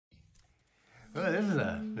Well,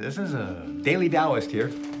 this is a daily Taoist here.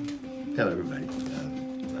 Hello, everybody.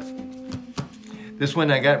 This one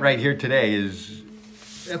I got right here today is,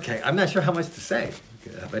 okay, I'm not sure how much to say,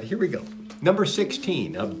 but here we go. Number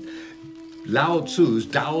 16 of Lao Tzu's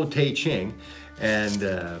Tao of Ching, and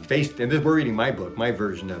we're reading my book, my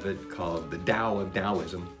version of it, called the Tao of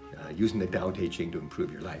Taoism, using the Tao of Ching to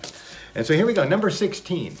improve your life. And so here we go, number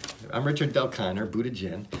 16. I'm Richard Del Conner, Buddha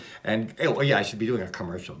Zhen, and oh yeah, I should be doing a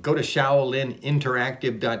commercial. Go to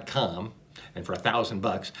ShaolinInteractive.com, and for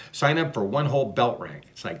 $1,000, sign up for one whole belt rank.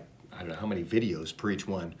 It's like, I don't know how many videos per each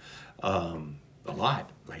one. A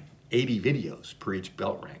lot, like 80 videos per each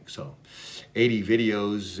belt rank. So 80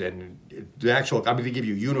 videos, and the actual, I'm going to give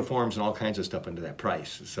you uniforms and all kinds of stuff under that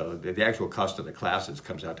price. So the actual cost of the classes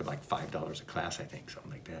comes out to like $5 a class, I think,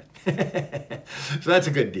 something like that. So that's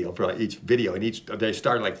a good deal for each video, and they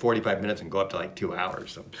start like 45 minutes and go up to like 2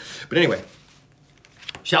 hours. So, but anyway,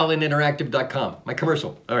 ShaolinInteractive.com, my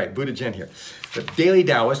commercial. All right, Buddha Zhen here. The Daily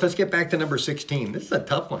Taoist, let's get back to number 16. This is a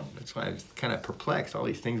tough one. That's why I was kind of perplexed, all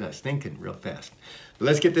these things I was thinking real fast. But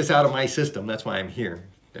let's get this out of my system. That's why I'm here,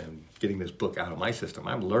 and getting this book out of my system.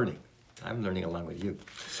 I'm learning along with you.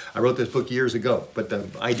 I wrote this book years ago, but the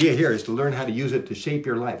idea here is to learn how to use it to shape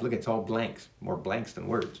your life. Look, it's all blanks, more blanks than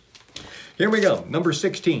words. Here we go, number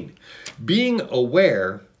 16. Being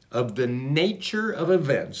aware of the nature of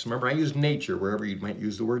events. Remember, I use nature wherever you might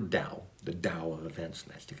use the word Tao. The Tao of events,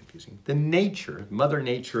 that's too confusing. The nature, mother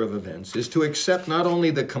nature of events, is to accept not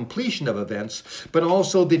only the completion of events, but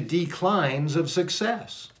also the declines of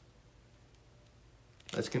success.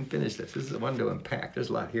 Let's finish this. This is the one to unpack. There's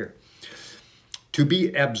a lot here. To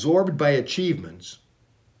be absorbed by achievements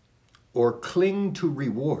or cling to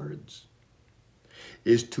rewards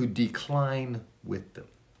is to decline with them.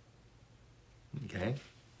 Okay?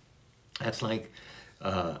 That's like,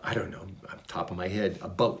 I don't know, on top of my head, a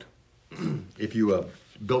boat. If you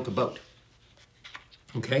built a boat,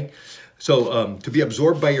 okay? So to be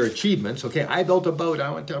absorbed by your achievements, okay, I built a boat. I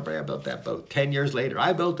want to tell everybody I built that boat. 10 years later,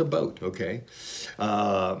 I built a boat, okay?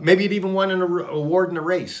 Maybe it even won an award in a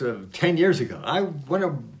race 10 years ago. I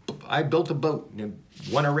built a boat and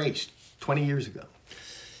won a race 20 years ago.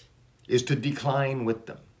 Is to decline with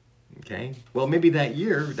them. Okay, well, maybe that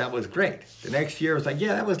year, that was great. The next year, was like,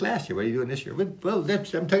 yeah, that was last year. What are you doing this year? Well, I'm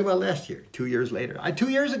talking about last year, 2 years later. 2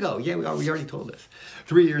 years ago, yeah, we already told us.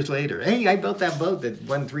 3 years later, hey, I built that boat that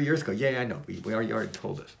won 3 years ago. Yeah, I know, we already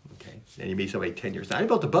told us, okay? And you meet somebody 10 years later. I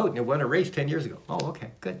built a boat and it won a race 10 years ago. Oh, okay,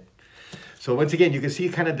 good. So once again, you can see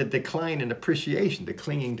kind of the decline in appreciation, the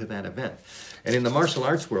clinging to that event. And in the martial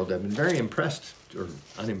arts world, I've been very impressed or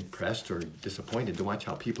unimpressed or disappointed to watch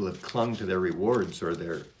how people have clung to their rewards or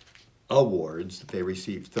their awards that they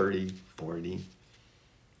received 30, 40,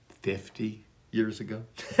 50 years ago.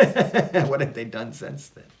 What have they done since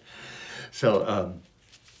then? So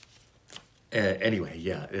anyway,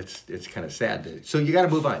 yeah, it's kind of sad. So you got to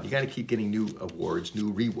move on. You got to keep getting new awards,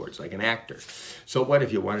 new rewards, like an actor. So what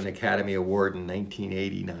if you won an Academy Award in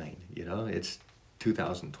 1989? You know, it's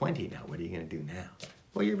 2020 now. What are you going to do now?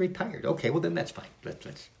 Well, you're retired. Okay, well then that's fine.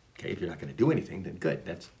 Let's. Okay, if you're not going to do anything, then good.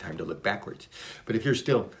 That's time to look backwards. But if you're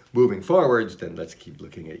still moving forwards, then let's keep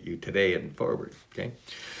looking at you today and forward, okay?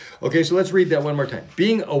 Okay, so let's read that one more time.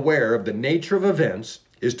 Being aware of the nature of events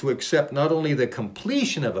is to accept not only the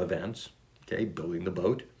completion of events, okay, building the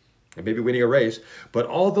boat, and maybe winning a race, but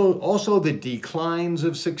also the declines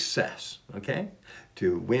of success, okay?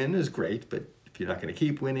 To win is great, but if you're not going to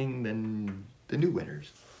keep winning, then the new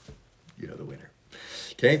winners, you know the winner.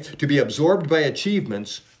 Okay, to be absorbed by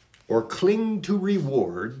achievements or cling to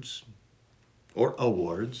rewards, or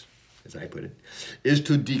awards, as I put it, is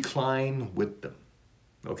to decline with them.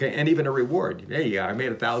 Okay, and even a reward. Hey, I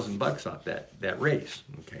made $1,000 off that race.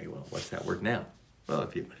 Okay, well, what's that worth now? Well,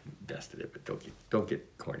 if you invested it, but don't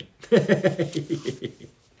get corny.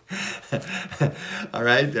 All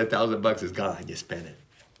right, that $1,000 is gone. You spent it.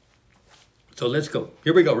 So let's go.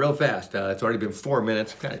 Here we go, real fast. It's already been 4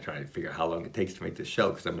 minutes. I'm kind of trying to figure out how long it takes to make this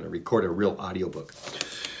show because I'm going to record a real audiobook.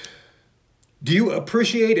 Do you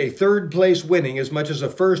appreciate a third place winning as much as a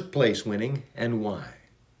first place winning, and why?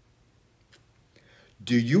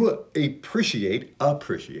 Do you appreciate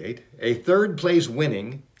a third place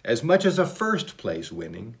winning as much as a first place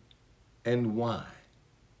winning, and why?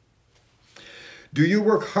 Do you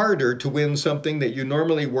work harder to win something that you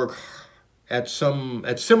normally work at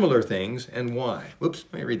similar things, and why? Whoops,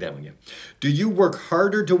 let me read that one again. Do you work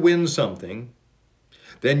harder to win something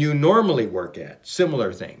than you normally work at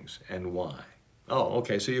similar things, and why? Oh,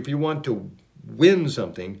 okay, so if you want to win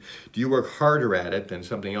something, do you work harder at it than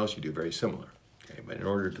something else you do very similar? Okay, but in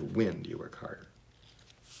order to win, do you work harder?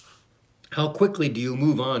 How quickly do you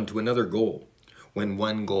move on to another goal? when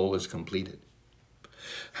one goal is completed?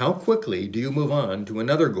 How quickly do you move on to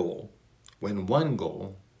another goal when one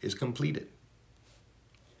goal is completed?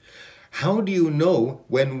 How do you know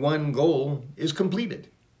when one goal is completed?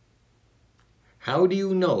 How do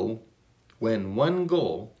you know when one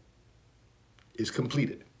goal is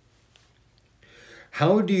completed?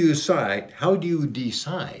 How do you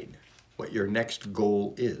decide what your next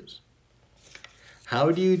goal is?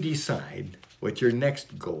 How do you decide what your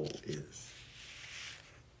next goal is?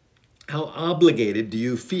 How obligated do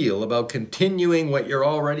you feel about continuing what you're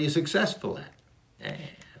already successful at? I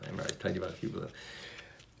remember I told you about people that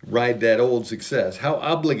ride that old success. How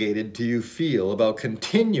obligated do you feel about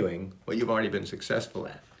continuing what you've already been successful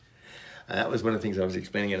at? That was one of the things I was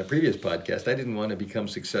explaining in a previous podcast. I didn't want to become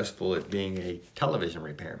successful at being a television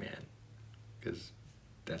repairman because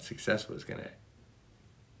that success was going to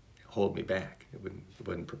hold me back. It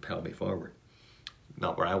wouldn't propel me forward.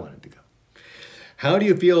 Not where I wanted to go. How do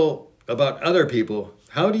you feel about other people?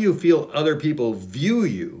 How do you feel other people view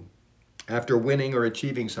you after winning or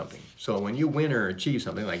achieving something? So when you win or achieve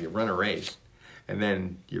something, like you run a race, and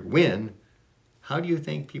then you win, how do you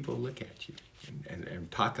think people look at you and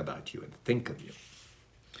talk about you and think of you?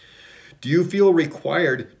 Do you feel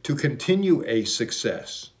required to continue a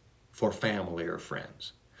success for family or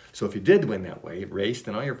friends? So if you did win that race,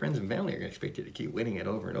 then all your friends and family are going to expect you to keep winning it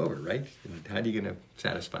over and over, right? And how are you going to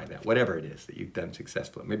satisfy that? Whatever it is that you've done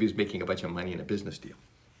successfully. Maybe it's making a bunch of money in a business deal.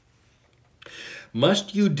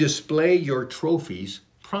 Must you display your trophies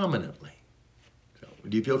prominently? So,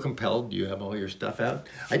 do you feel compelled? Do you have all your stuff out?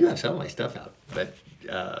 I do have some of my stuff out, but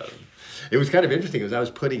it was kind of interesting as I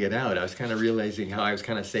was putting it out. I was kind of realizing how I was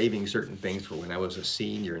kind of saving certain things for when I was a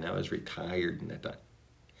senior and I was retired. And I thought,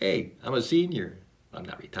 hey, I'm a senior. I'm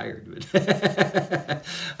not retired, but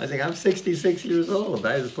I think I'm 66 years old.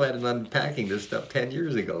 I was planning on packing this stuff 10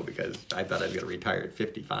 years ago because I thought I was going to retire at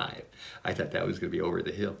 55. I thought that was going to be over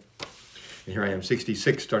the hill. And here I am,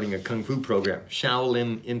 66, starting a Kung Fu program,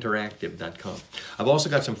 ShaolinInteractive.com. I've also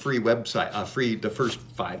got some free website, the first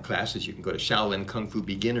 5 classes. You can go to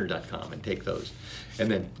ShaolinKungFuBeginner.com and take those. And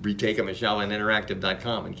then retake them at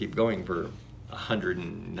ShaolinInteractive.com and keep going for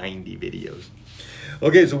 190 videos.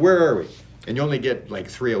 Okay, so where are we? And you only get like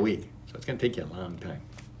 3 a week. So it's going to take you a long time.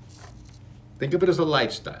 Think of it as a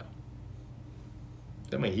lifestyle. Is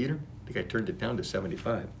that my heater? I think I turned it down to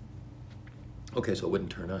 75. Okay, so it wouldn't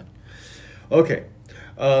turn on. Okay.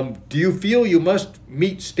 Do you feel you must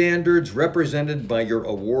meet standards represented by your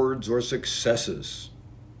awards or successes?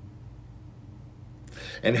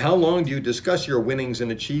 And how long do you discuss your winnings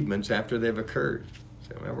and achievements after they've occurred?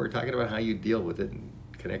 So remember, we're talking about how you deal with it and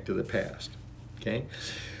connect to the past. Okay?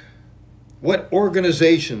 What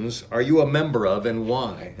organizations are you a member of and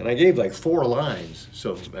why? And I gave like 4 lines.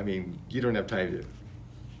 So, I mean, you don't have time to,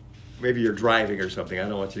 maybe you're driving or something. I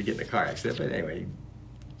don't want you to get in a car accident. But anyway,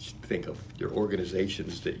 just think of your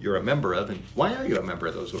organizations that you're a member of and why are you a member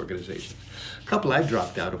of those organizations? A couple I've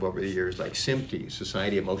dropped out of over the years, like SMPTE,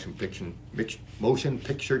 Society of Motion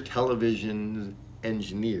Picture Television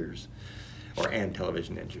Engineers, and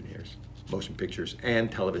Television Engineers. Motion pictures and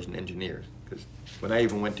television engineers. Because when I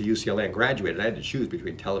even went to UCLA and graduated, I had to choose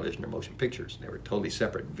between television or motion pictures. They were totally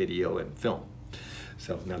separate, video and film.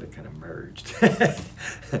 So now they're kind of merged.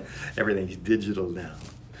 Everything's digital now.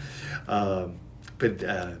 But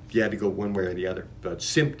you had to go one way or the other. But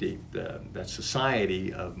SMPTE, that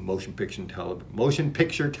Society of Motion Picture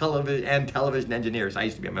Television and Television Engineers, I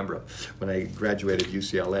used to be a member of. When I graduated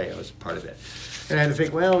UCLA, I was part of that. And I had to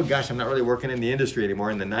think, well, gosh, I'm not really working in the industry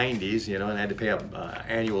anymore in the 90s, you know, and I had to pay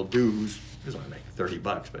annual dues. It was only like $30,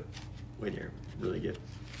 but when you really get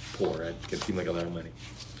poor, it can seem like a lot of money.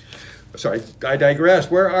 Sorry, I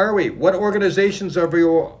digress. Where are we? What organizations are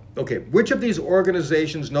your... Okay, which of these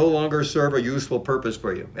organizations no longer serve a useful purpose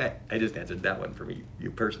for you? I just answered that one for me,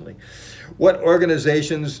 you personally. What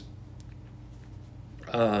organizations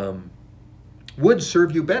would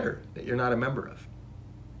serve you better that you're not a member of?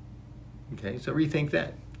 Okay, so rethink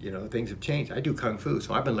that. You know, things have changed. I do Kung Fu,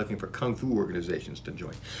 so I've been looking for Kung Fu organizations to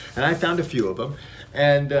join. And I found a few of them.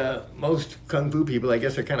 And most Kung Fu people, I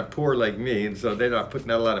guess, are kind of poor like me, and so they're not putting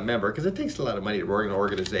out a lot of members, because it takes a lot of money to run an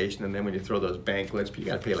organization, and then when you throw those banquets, you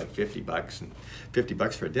got to pay like $50, and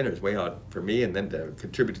 $50 for a dinner is way out for me, and then to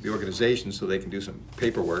contribute to the organization so they can do some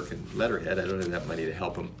paperwork and letterhead. I don't have that money to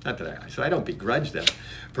help them. Not that so I don't begrudge them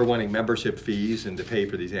for wanting membership fees and to pay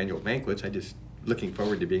for these annual banquets. I just looking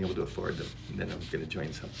forward to being able to afford them. And then I'm going to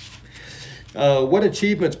join some. What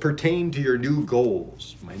achievements pertain to your new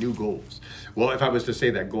goals? My new goals. Well, if I was to say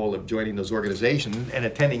that goal of joining those organizations and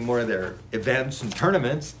attending more of their events and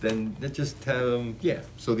tournaments, then it just, yeah.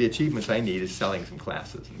 So the achievements I need is selling some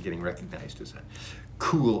classes and getting recognized as a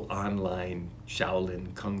cool online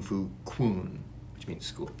Shaolin Kung Fu Kun, which means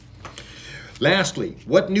school. Lastly,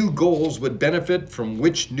 what new goals would benefit from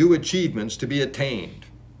which new achievements to be attained?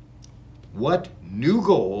 What new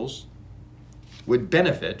goals would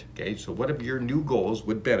benefit, okay, so what of your new goals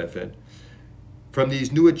would benefit from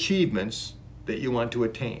these new achievements that you want to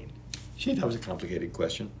attain? Gee, that was a complicated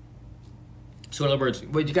question. So in other words,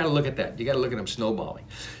 well, you got to look at that. You got to look at them snowballing.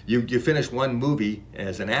 You finish one movie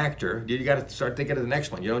as an actor, you got to start thinking of the next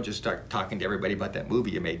one. You don't just start talking to everybody about that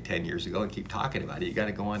movie you made 10 years ago and keep talking about it. You got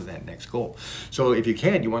to go on to that next goal. So if you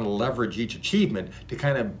can, you want to leverage each achievement to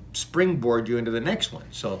kind of springboard you into the next one.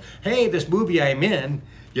 So, hey, this movie I'm in,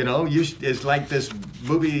 you know, it's like this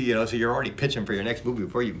movie, you know, so you're already pitching for your next movie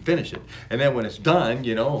before you even finish it. And then when it's done,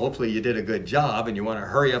 you know, hopefully you did a good job and you want to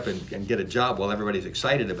hurry up and get a job while everybody's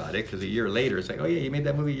excited about it, because a year later it's like, oh yeah, you made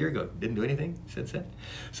that movie a year ago. Didn't do anything since then.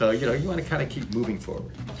 So, you know, you want to kind of keep moving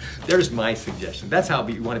forward. There's my suggestion. That's how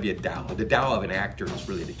you want to be a Tao. The Tao of an actor is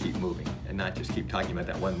really to keep moving and not just keep talking about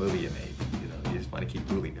that one movie you made. You know, you just want to keep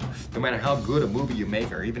moving. No matter how good a movie you make,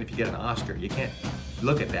 or even if you get an Oscar, you can't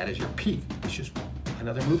look at that as your peak. It's just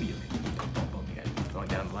another movie you make. You got to keep going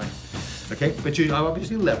down the line. Okay, but you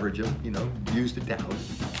obviously leverage them, you know, use the Tao to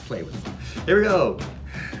play with them. Here we go.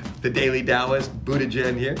 The Daily Taoist, Buddha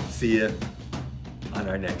Zhen here. See you on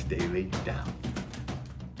our next Daily Tao.